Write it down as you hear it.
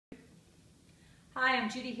Hi, I'm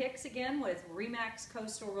Judy Hicks again with Remax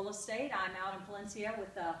Coastal Real Estate. I'm out in Palencia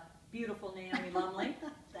with the beautiful Naomi Lumley.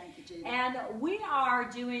 Thank you, Judy. And we are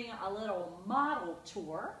doing a little model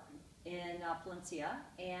tour in Palencia,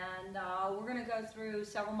 and we're going to go through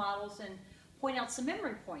several models and point out some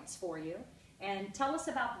memory points for you. And tell us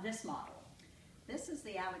about this model. This is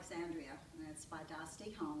the Alexandria, and it's by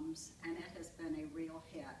Dostie Homes, and it has been a real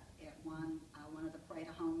hit. It won one of the Parade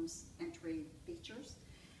Homes entry features.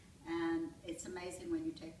 And it's amazing when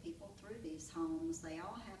you take people through these homes, they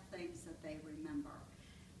all have things that they remember.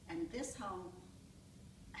 And this home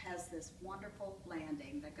has this wonderful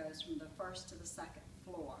landing that goes from the first to the second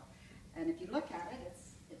floor. And if you look at it,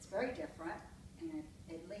 it's very different, and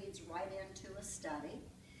it leads right into a study.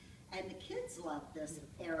 And the kids love this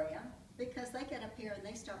area because they get up here and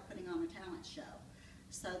they start putting on a talent show.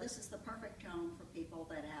 So this is the perfect home for people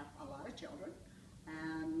that have a lot of children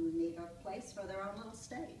and need a place for their own little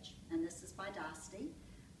stage. And this is by Dostie.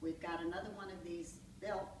 We've got another one of these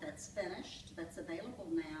built that's finished, that's available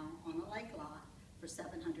now on a lake lot for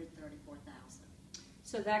 $734,000.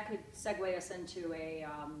 So that could segue us into a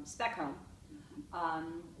spec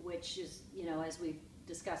home, which is, you know, as we've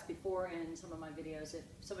discussed before in some of my videos, if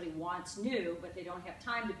somebody wants new, but they don't have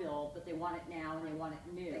time to build, but they want it now and they want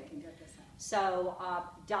it new, They can get this house. So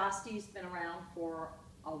Dostie's been around for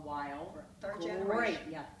a while. Third generation. Great,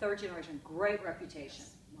 yeah, third generation. Great reputation.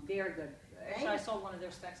 Yes. Very good. Actually, I sold one of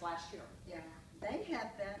their specs last year. Yeah, they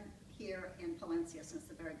have been here in Palencia since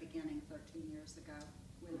the very beginning, 13 years ago.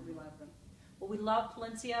 We love them. Well, we love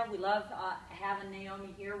Palencia. We love having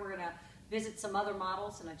Naomi here. We're going to visit some other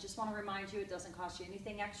models, and I just want to remind you, it doesn't cost you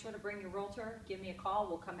anything extra to bring your realtor. Give me a call.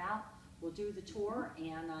 We'll come out. We'll do the tour,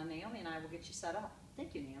 and Naomi and I will get you set up.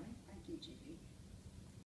 Thank you, Naomi. Thank you, Judy.